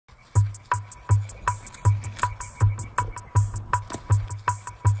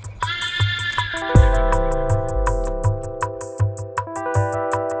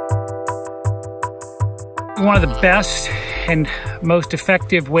One of the best and most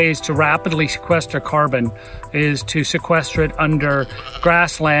effective ways to rapidly sequester carbon is to sequester it under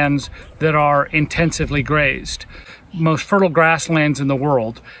grasslands that are intensively grazed. Most fertile grasslands in the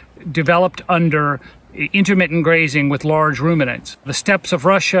world developed under intermittent grazing with large ruminants. The steppes of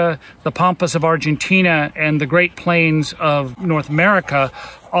Russia, the Pampas of Argentina, and the Great Plains of North America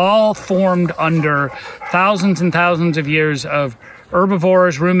all formed under thousands and thousands of years of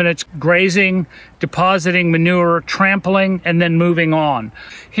herbivores, ruminants, grazing, depositing manure, trampling, and then moving on.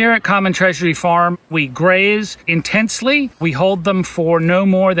 Here at Common Treasury Farm, we graze intensely. We hold them for no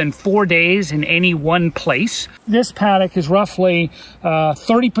more than 4 days in any one place. This paddock is roughly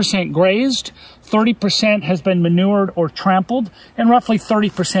 30% grazed, 30% has been manured or trampled, and roughly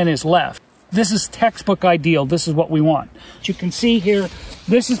 30% is left. This is textbook ideal. This is what we want. As you can see here,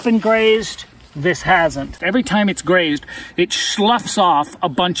 this has been grazed, this hasn't. Every time it's grazed, it sloughs off a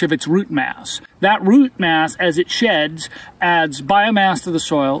bunch of its root mass. That root mass, as it sheds, adds biomass to the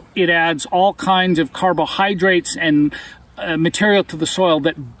soil. It adds all kinds of carbohydrates and material to the soil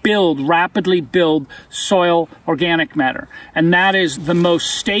that rapidly build soil organic matter. And that is the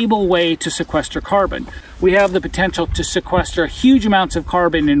most stable way to sequester carbon. We have the potential to sequester huge amounts of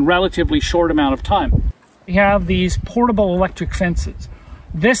carbon in a relatively short amount of time. We have these portable electric fences.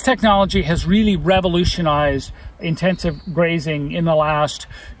 This technology has really revolutionized intensive grazing in the last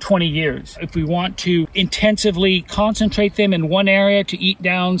 20 years. If we want to intensively concentrate them in one area to eat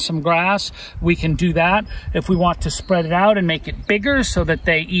down some grass, we can do that. If we want to spread it out and make it bigger so that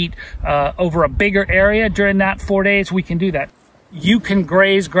they eat over a bigger area during that 4 days, we can do that. You can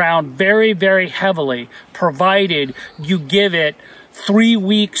graze ground very, very heavily, provided you give it 3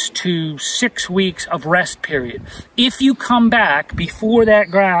 weeks to 6 weeks of rest period. If you come back before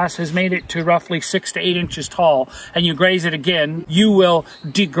that grass has made it to roughly 6 to 8 inches tall and you graze it again, you will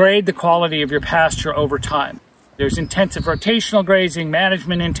degrade the quality of your pasture over time. There's intensive rotational grazing,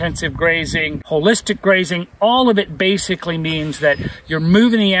 management intensive grazing, holistic grazing. All of it basically means that you're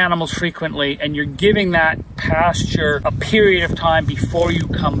moving the animals frequently and you're giving that pasture a period of time before you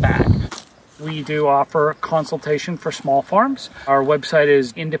come back. We do offer consultation for small farms. Our website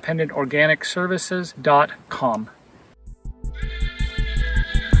is independentorganicservices.com.